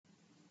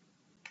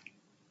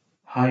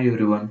Hi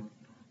everyone,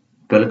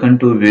 welcome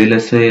to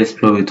VLSI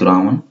Explore with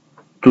Raman.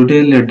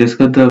 Today let's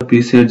discuss the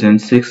PCIe Gen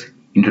 6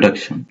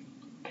 introduction.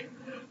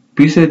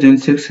 PCIe Gen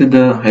 6 is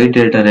the high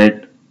data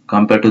rate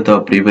compared to the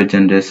previous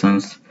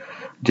generations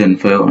Gen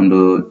 5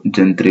 and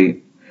Gen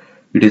 3.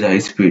 It is high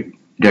speed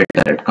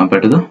data rate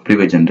compared to the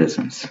previous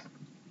generations.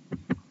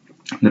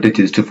 That is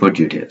 64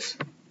 GTS.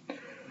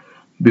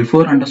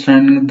 Before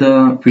understanding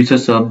the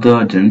features of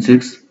the Gen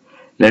 6,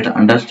 let's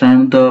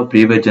understand the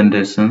previous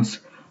generations.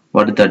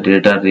 What is the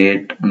data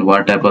rate and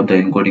what type of the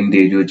encoding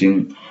they are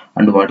using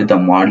and what is the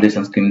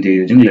modulation scheme they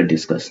are using. Let's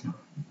discuss now.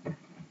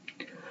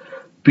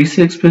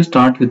 PC Express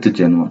start with the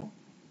Gen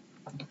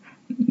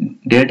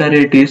 1. Data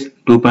rate is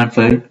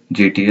 2.5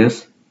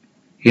 GTS.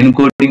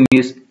 Encoding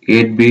is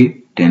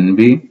 8B,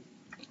 10B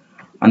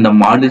and the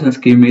modulation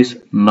scheme is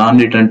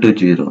non-return to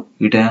 0.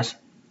 It has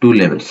two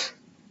levels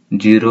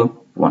 0,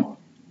 1.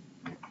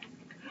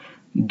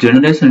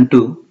 Generation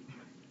 2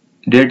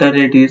 data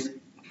rate is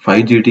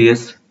 5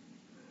 GTS.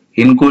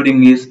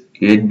 Encoding is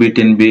 8B,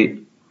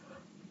 10B.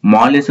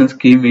 Modulation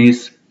scheme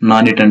is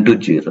non-return to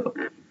 0.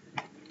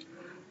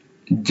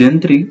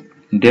 Gen 3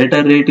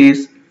 data rate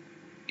is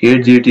 8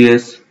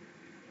 GTS.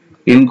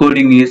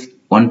 Encoding is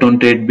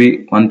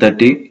 128B,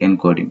 130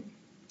 encoding.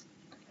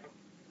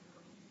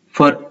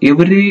 For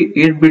every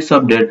 8 bits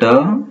of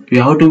data, we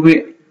have to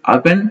be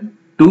append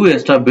 2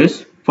 extra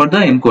bits for the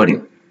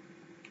encoding.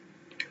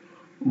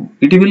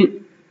 It will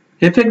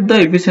affect the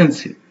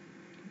efficiency.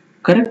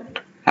 Correct?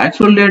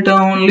 Actual data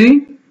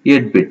only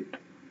 8 bit,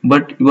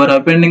 but you are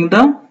appending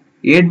the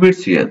 8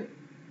 bits here.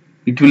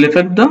 It will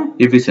affect the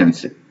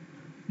efficiency.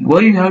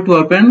 Why you have to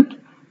append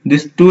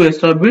these 2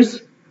 extra bits?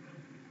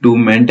 To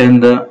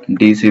maintain the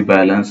DC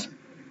balance,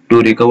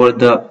 to recover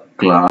the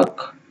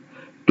clock,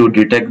 to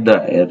detect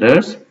the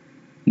errors.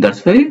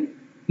 That's why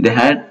they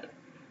had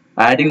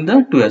adding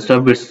the 2 extra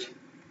bits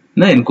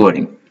in the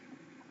encoding.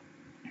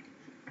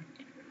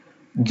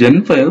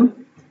 Gen 5,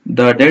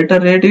 the data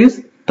rate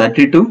is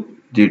 32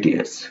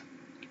 GTS.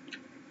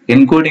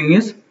 Encoding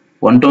is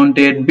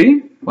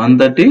 128B,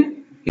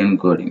 130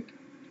 encoding.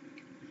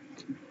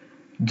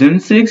 Gen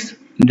 6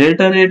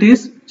 data rate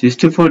is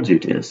 64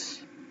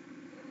 GTS.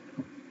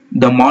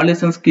 The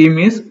modulation scheme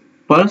is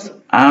pulse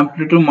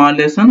amplitude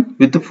modulation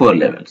with 4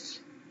 levels.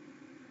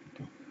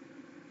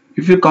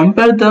 If you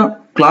compare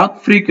the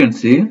clock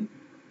frequency,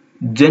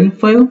 Gen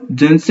 5,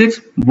 Gen 6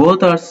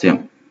 both are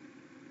same.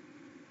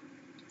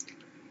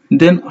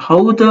 Then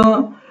how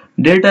the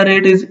data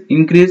rate is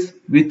increased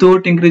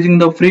without increasing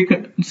the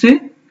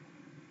frequency?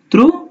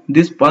 Through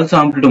this pulse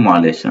amplitude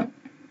modulation.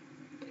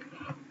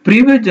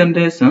 Previous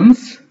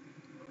generations,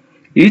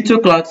 each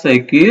clock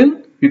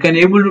cycle you can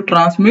able to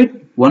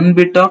transmit 1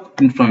 bit of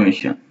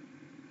information.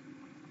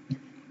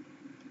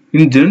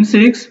 In Gen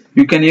 6,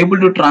 you can able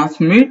to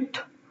transmit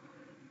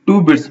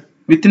 2 bits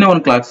within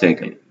one clock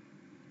cycle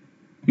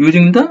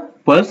using the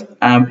pulse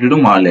amplitude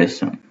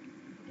modulation.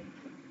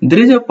 There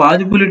is a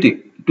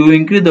possibility to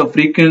increase the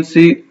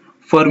frequency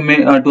for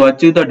to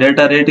achieve the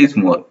data rate is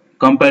more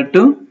compared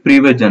to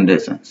previous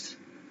generations.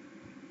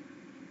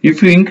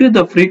 If you increase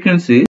the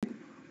frequency,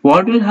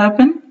 what will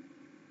happen?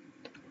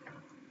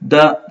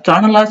 The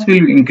channel loss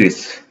will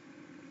increase.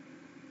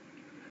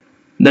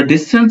 The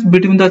distance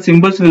between the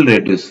symbols will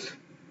reduce.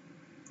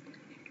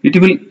 It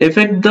will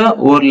affect the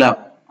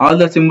overlap. All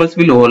the symbols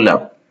will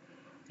overlap.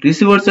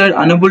 Receiver side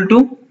unable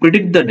to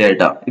predict the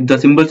data if the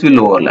symbols will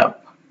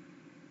overlap.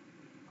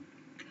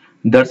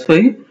 That's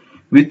why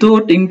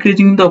without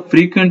increasing the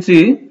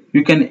frequency,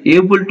 you can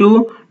able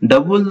to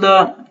double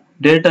the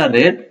data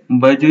rate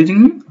by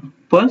using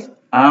pulse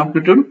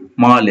amplitude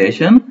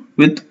modulation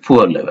with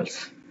 4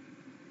 levels.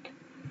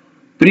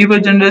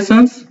 Previous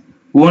generations,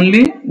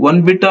 only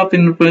 1 bit of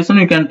information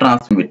you can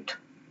transmit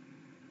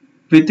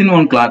within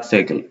one clock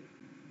cycle.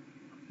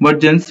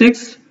 But Gen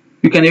 6,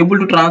 you can able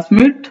to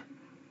transmit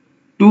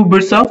 2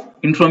 bits of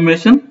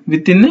information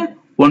within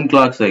one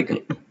clock cycle.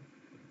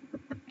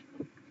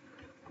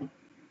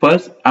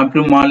 Pulse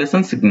amplitude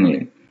modulation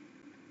signaling.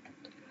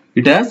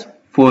 It has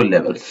 4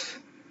 levels.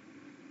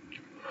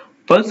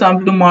 Pulse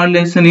amplitude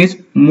modulation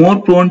is more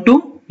prone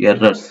to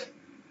errors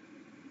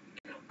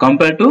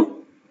compared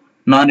to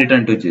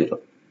non-return to 0.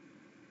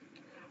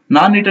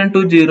 Non-return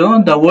to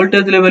 0, the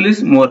voltage level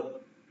is more.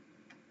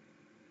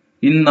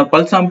 In the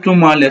pulse amplitude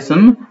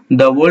modulation,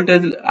 the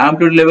voltage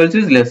amplitude levels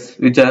is less,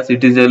 which as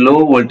it is a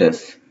low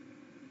voltage.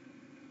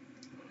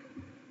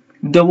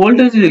 If the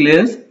voltage is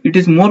less, it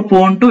is more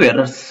prone to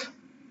errors.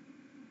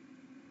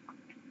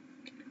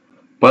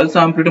 Pulse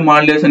amplitude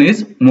modulation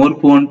is more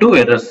prone to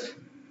errors.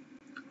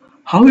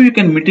 How you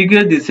can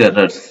mitigate these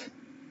errors?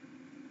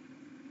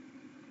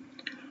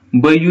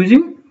 By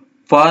using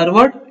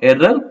forward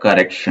error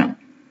correction.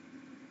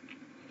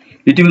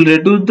 It will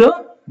reduce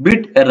the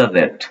bit error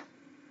rate.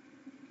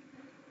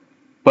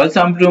 Pulse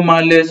amplitude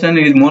modulation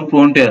is more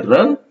prone to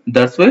error.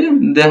 That's why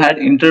they had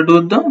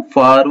introduced the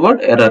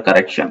forward error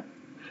correction.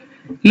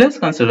 Let's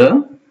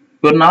consider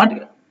you are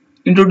not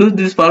introduced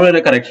this forward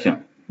error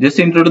correction. Just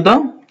introduce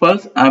the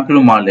pulse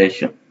amplitude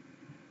modulation.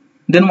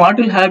 Then what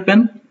will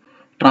happen?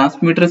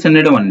 transmitter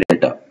sended one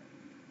data.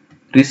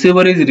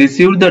 Receiver is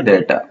received the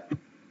data.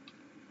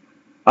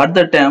 At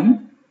the time,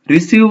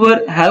 receiver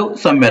have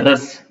some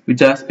errors,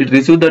 which it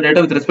received the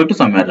data with respect to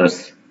some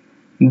errors.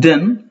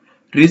 Then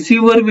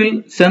receiver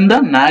will send the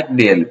NAC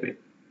DLP.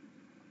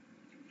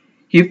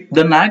 If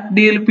the NAC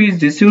DLP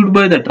is received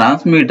by the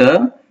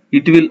transmitter,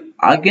 it will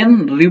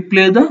again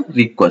replay the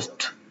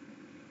request.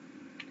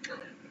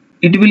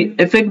 It will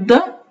affect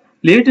the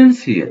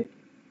latency here.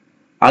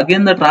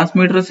 Again the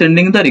transmitter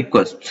sending the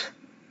request.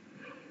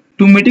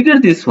 To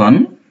mitigate this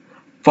one,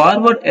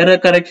 forward error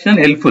correction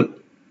helpful.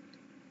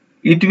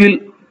 It will,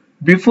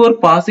 before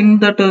passing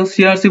that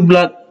CRC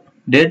block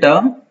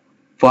data,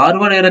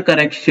 forward error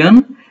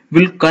correction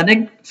will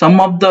correct some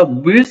of the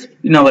bits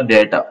in our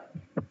data.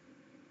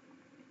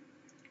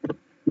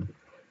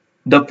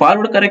 The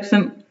forward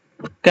correction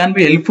can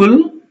be helpful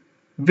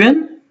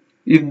when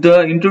if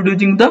the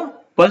introducing the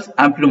pulse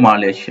amplitude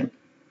modulation.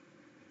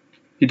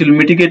 It will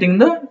mitigating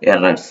the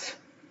errors.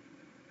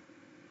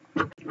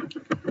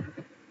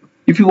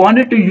 If you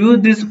wanted to use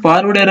this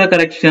forward error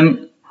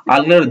correction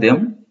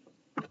algorithm,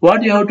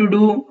 what you have to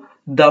do,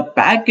 the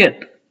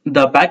packet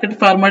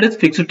format is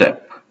fixed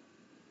type.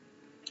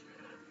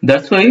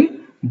 That's why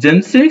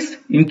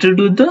Gen6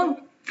 introduced the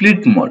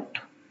FLIT mode,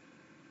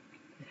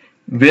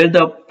 where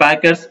the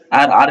packets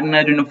are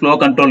organized in flow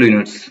control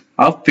units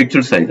of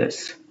fixed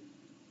sizes.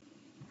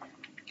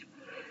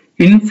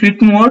 In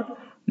FLIT mode,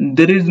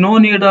 there is no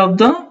need of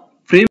the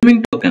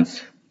framing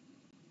tokens,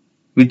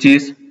 which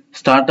is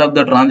start of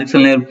the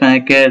transaction layer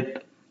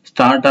packet,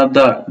 start of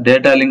the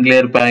data link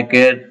layer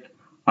packet,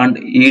 and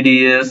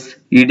EDS,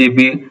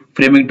 EDB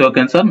framing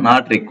tokens are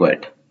not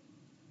required.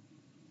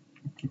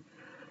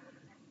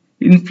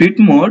 In FLIT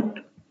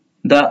mode,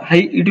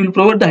 it will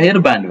provide the higher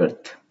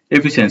bandwidth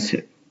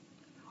efficiency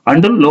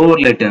and lower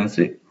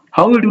latency.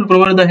 How it will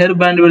provide the higher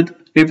bandwidth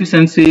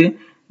efficiency?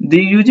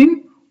 They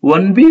using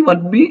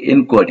 1B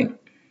encoding,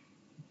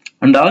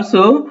 and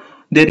also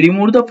they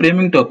remove the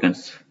framing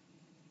tokens.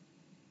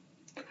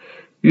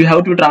 You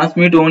have to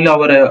transmit only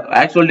our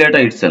actual data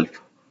itself.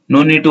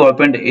 No need to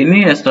append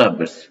any extra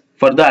bits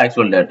for the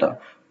actual data.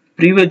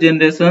 Previous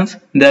generations,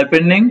 they are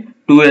appending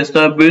 2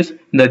 extra bits.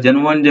 The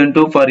Gen 1, Gen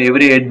 2 for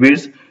every 8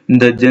 bits. In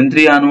the Gen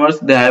 3 onwards,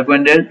 they have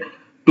appended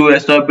 2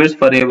 extra bits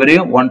for every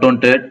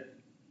 128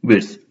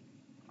 bits.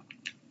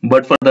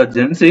 But for the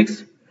Gen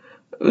 6,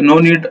 no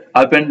need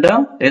append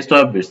the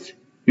extra bits.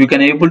 You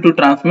can able to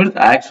transmit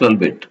the actual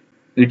bit.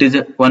 It is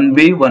a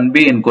 1B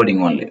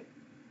encoding only.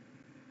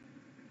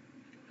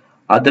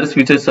 Other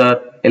switches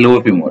are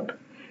LOP mode.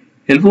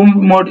 LOP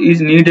mode is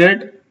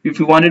needed if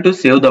you wanted to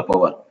save the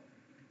power.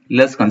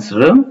 Let's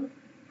consider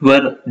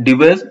your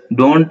device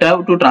don't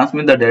have to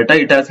transmit the data,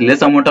 it has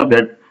less amount of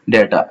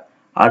data.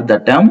 At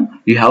that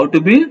time, you have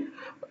to be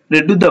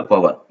reduce the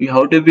power. You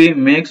have to be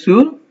make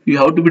sure you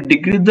have to be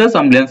decrease the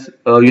some length.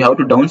 You have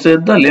to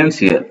downsize the length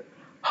here.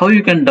 How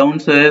you can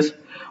downsize?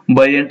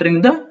 By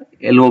entering the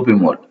LOP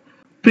mode.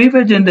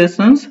 Previous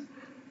generations,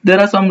 there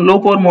are some low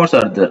power modes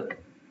are there.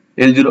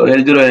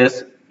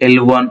 L0S,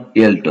 L1,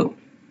 L2.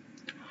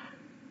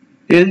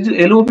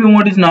 LOP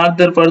mode is not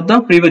there for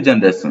the previous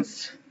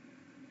generations.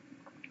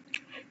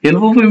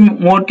 LOP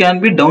mode can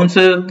be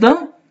downsized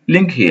the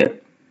link here.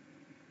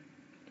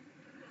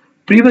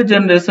 Previous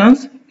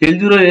generations,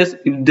 L0S,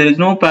 if there is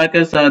no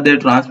packets they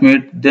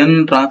transmit,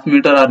 then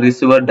transmitter or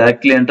receiver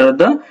directly enter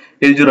the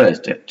L0S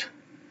state.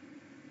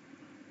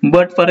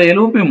 But for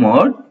LOP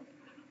mode,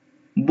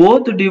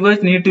 both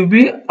devices need to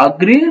be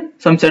agree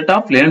some set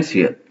of lanes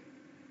here.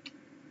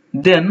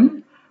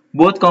 Then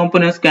both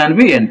components can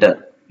be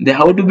entered. They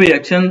have to be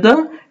exchange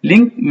the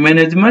link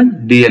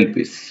management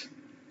DLPs.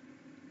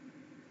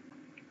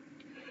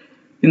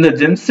 In the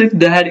Gen 6,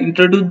 they had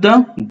introduced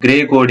the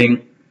gray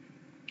coding.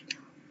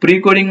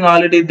 Pre-coding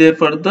already there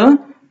for the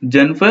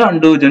Gen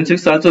 5 and Gen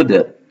 6 also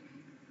there.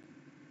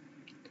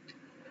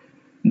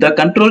 The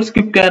control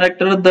skip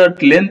character,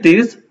 that length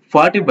is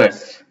 40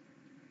 bytes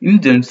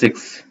in Gen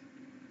 6.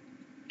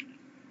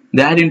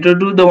 They had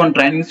introduced the one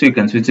training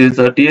sequence, which is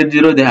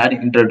TH0 they had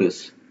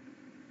introduced.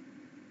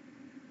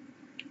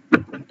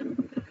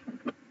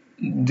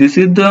 This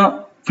is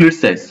the FLIT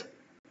size,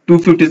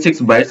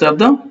 256 bytes of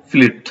the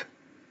FLIT.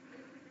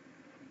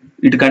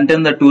 It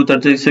contains the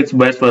 236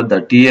 bytes for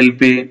the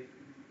TLP,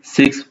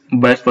 6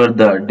 bytes for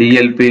the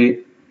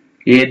DLP,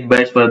 8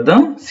 bytes for the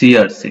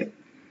CRC,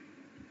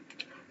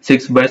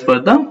 6 bytes for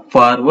the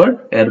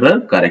forward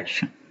error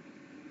correction.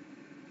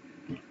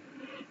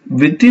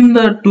 Within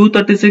the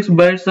 236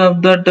 bytes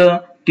of that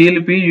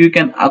TLP, you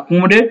can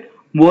accommodate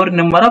more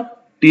number of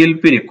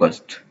TLP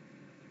requests.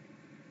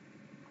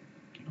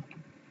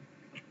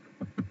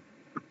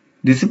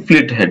 This is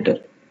FLIT header.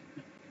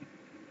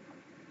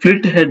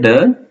 FLIT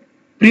header,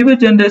 previous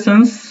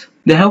generations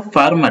they have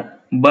format,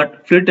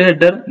 but FLIT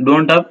header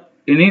don't have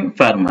any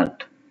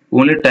format,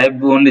 only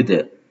type only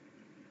there.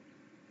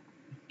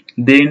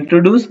 They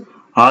introduce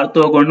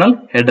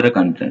orthogonal header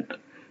content.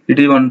 It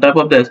is on top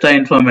of the extra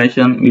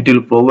information. It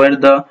will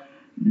provide the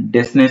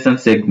destination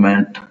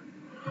segment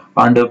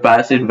and the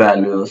passive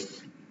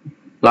values,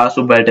 last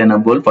byte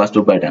enable, first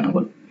byte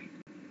enable.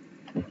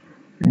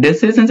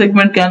 Destination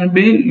segment can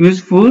be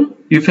useful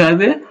if you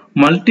have a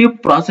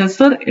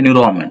multi-processor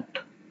environment.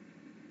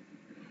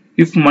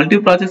 If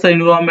multi-processor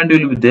environment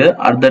will be there,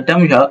 at that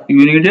time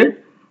you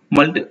needed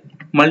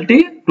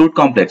multi root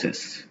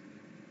complexes.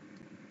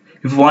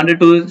 If you wanted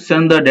to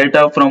send the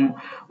data from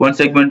one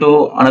segment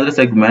to another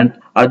segment,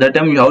 at that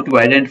time you have to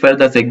identify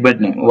the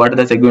segment name. What is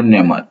the segment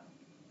name are?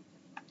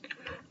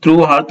 Through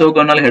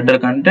orthogonal header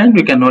content,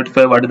 we can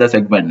notify what is the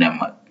segment name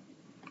are.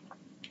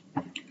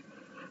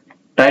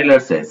 Taylor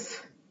says.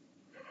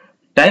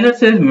 Taylor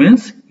says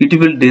means it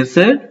will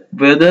decide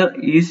whether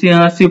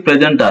ECRC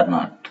present or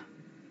not.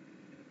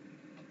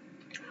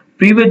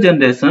 Previous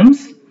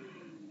generations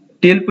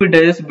TLP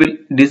dice will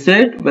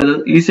decide whether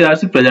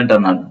ECRC present or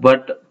not,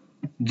 but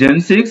Gen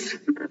 6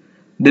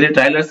 there is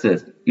Taylor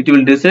says it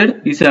will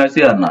decide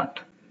ECRC or not.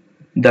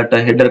 That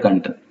header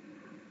content.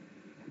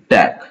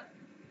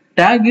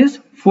 Tag is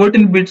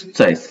 14-bit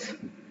size.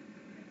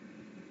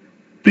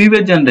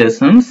 Previous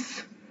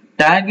generations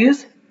tag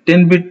is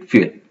 10-bit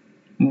field,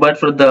 but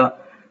for the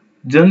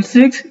Gen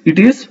 6 it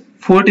is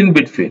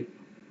 14-bit field.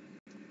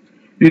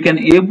 You can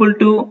able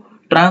to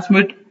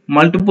transmit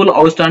multiple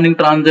outstanding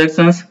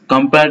transactions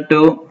compared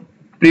to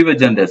previous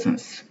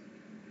generations.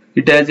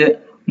 It has a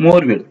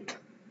more width.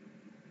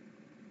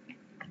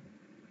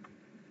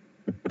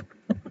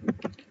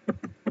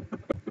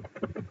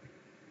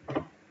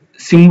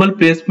 Symbol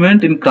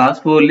placement in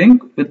cross-4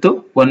 link with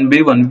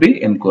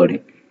 1B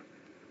encoding.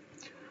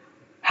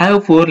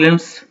 Have 4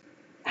 lanes,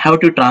 have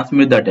to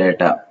transmit the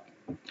data.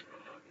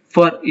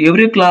 For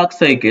every clock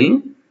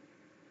cycle,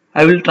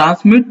 I will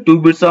transmit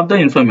 2 bits of the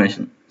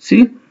information.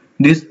 See,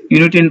 this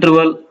unit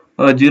interval,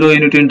 0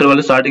 unit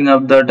interval starting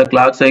of the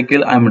clock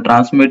cycle, I am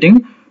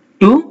transmitting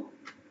 2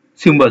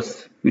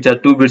 symbols which are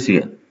 2 bits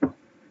here.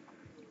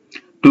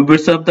 2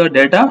 bits of the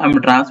data I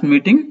am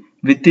transmitting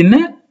within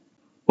a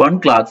 1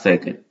 clock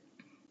cycle.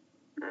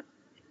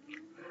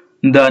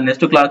 The next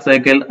clock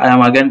cycle I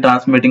am again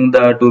transmitting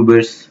the 2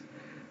 bits.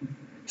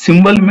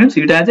 Symbol means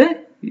it has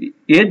a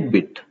 8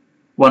 bit,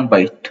 1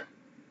 byte.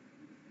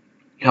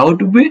 You have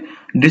to be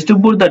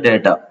distribute the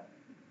data.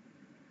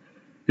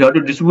 You have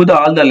to distribute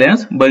all the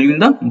lanes by using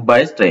the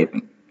byte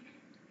typing.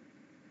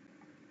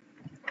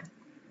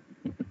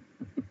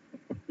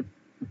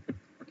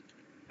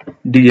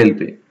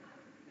 DLP,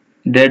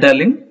 data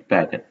link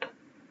packet.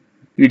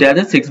 It has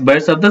a 6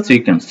 bytes of the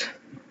sequence.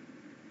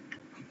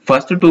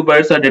 First 2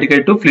 bytes are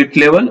dedicated to FLIT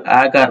level,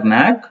 ACK or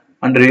NAC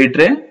and read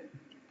tray.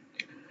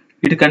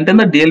 It contains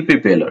the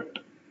DLP payload.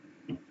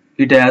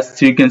 It has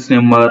sequence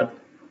number,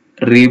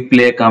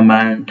 replay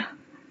command,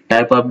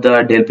 type of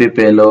the DLP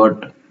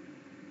payload,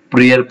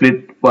 prior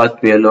FLIT was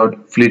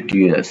payload, FLIT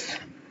US.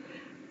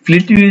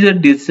 FLIT user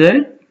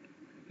decide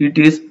it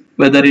is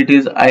whether it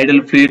is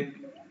idle FLIT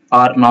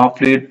or no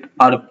FLIT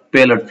or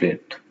payload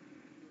FLIT.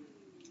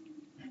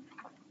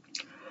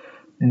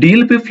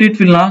 DLP FLIT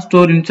will not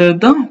store inside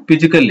the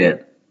physical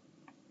layer,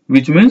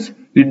 which means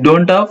it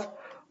don't have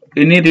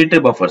any read tray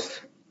buffers.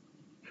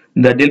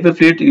 The DLP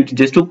FLIT is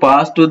just to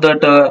pass to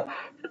that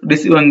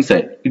receiving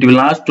side. It will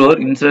not store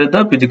inside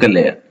the physical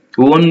layer.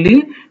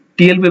 Only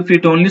TLP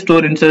FLIT only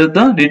store inside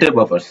the read tray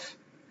buffers.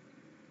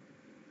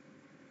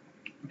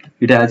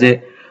 It has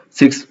a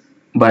 6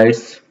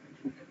 bytes.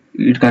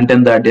 It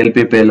contains the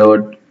DLP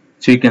payload,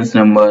 sequence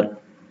number,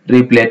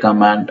 replay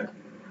command,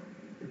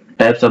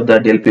 types of the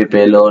DLP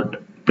payload,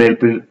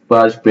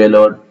 pass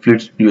payload,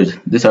 FLIT use.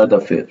 These are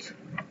the fields.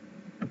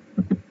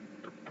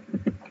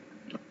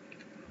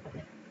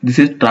 This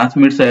is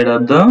transmit side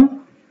of the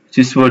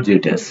sysword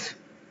GTS.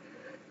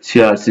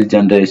 CRC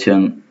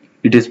generation.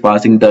 It is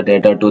passing the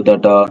data to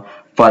that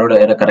forward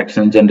error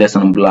correction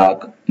generation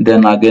block.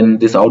 Then again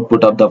this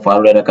output of the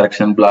forward error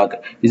correction block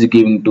is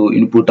giving to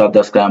input of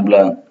the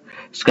scrambler.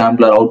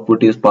 Scrambler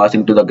output is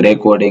passing to the gray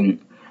coding.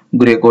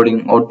 Gray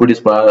coding output is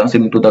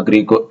passing to the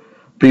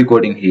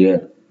pre-coding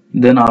here.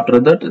 Then after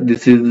that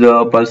this is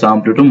the pulse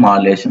amplitude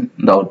modulation.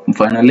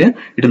 Finally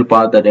it will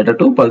pass the data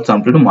to pulse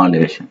amplitude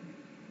modulation.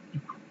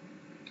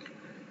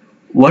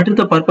 What is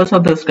the purpose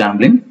of the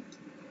scrambling?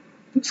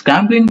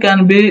 Scrambling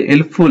can be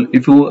helpful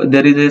if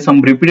there is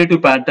some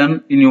repetitive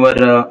pattern in your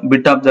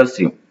bit of the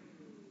SIM.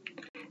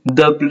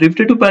 The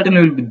repetitive pattern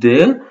will be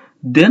there,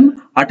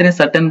 then at a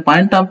certain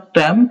point of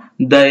time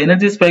the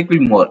energy spike will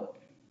more.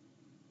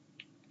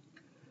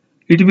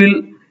 It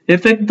will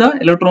affect the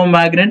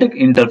electromagnetic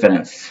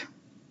interference.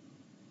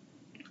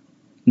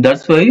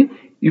 That's why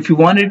if you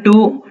wanted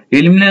to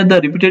eliminate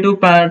the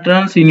repetitive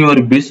patterns in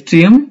your bit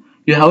stream,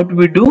 you have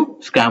to do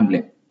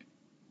scrambling.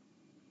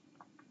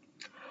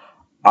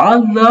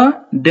 All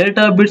the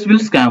data bits will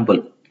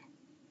scramble.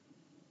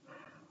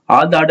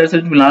 All the data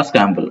sets will not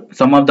scramble.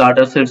 Some of the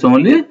data sets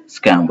only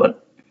scramble.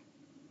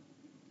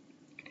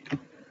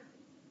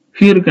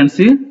 Here you can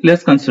see,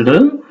 let's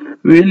consider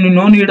when you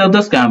no need of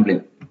the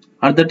scrambling.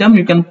 At the time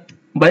you can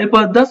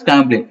bypass the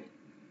scrambling.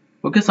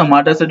 Okay, some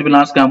data set will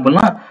not scramble.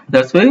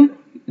 That's why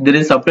there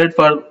is separate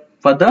for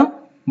the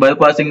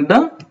bypassing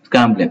the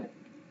scrambling.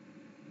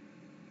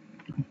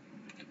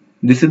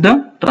 This is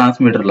the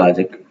transmitter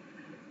logic.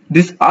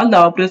 This all the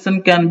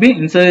operation can be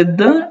inside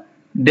the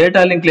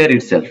data link layer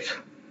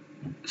itself.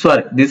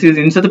 Sorry, this is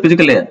inside the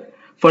physical layer.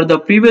 For the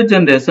previous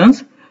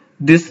generations,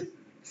 this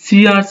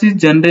CRC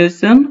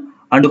generation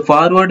and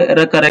forward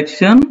error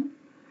correction,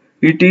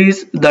 it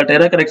is that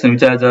error correction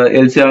which has a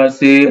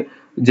LCRC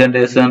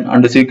generation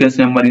and sequence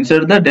number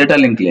inside the data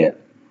link layer.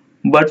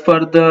 But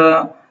for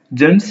the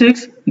Gen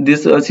 6,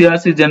 this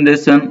CRC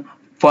generation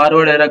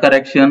forward error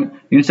correction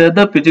inside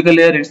the physical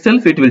layer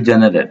itself it will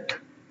generate.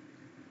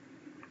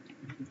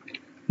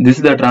 This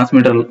is the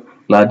transmitter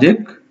logic.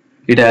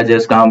 It has a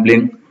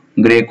sampling,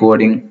 gray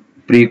coding,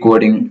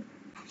 pre-coding,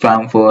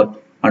 PAM4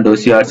 and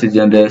CRC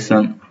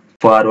generation,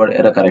 forward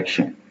error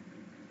correction.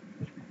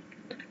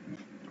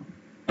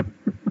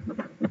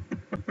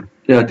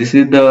 Yeah, this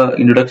is the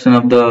introduction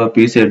of the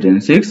PCIe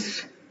Gen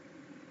 6.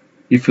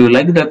 If you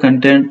like the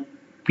content,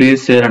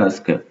 please share and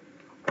subscribe.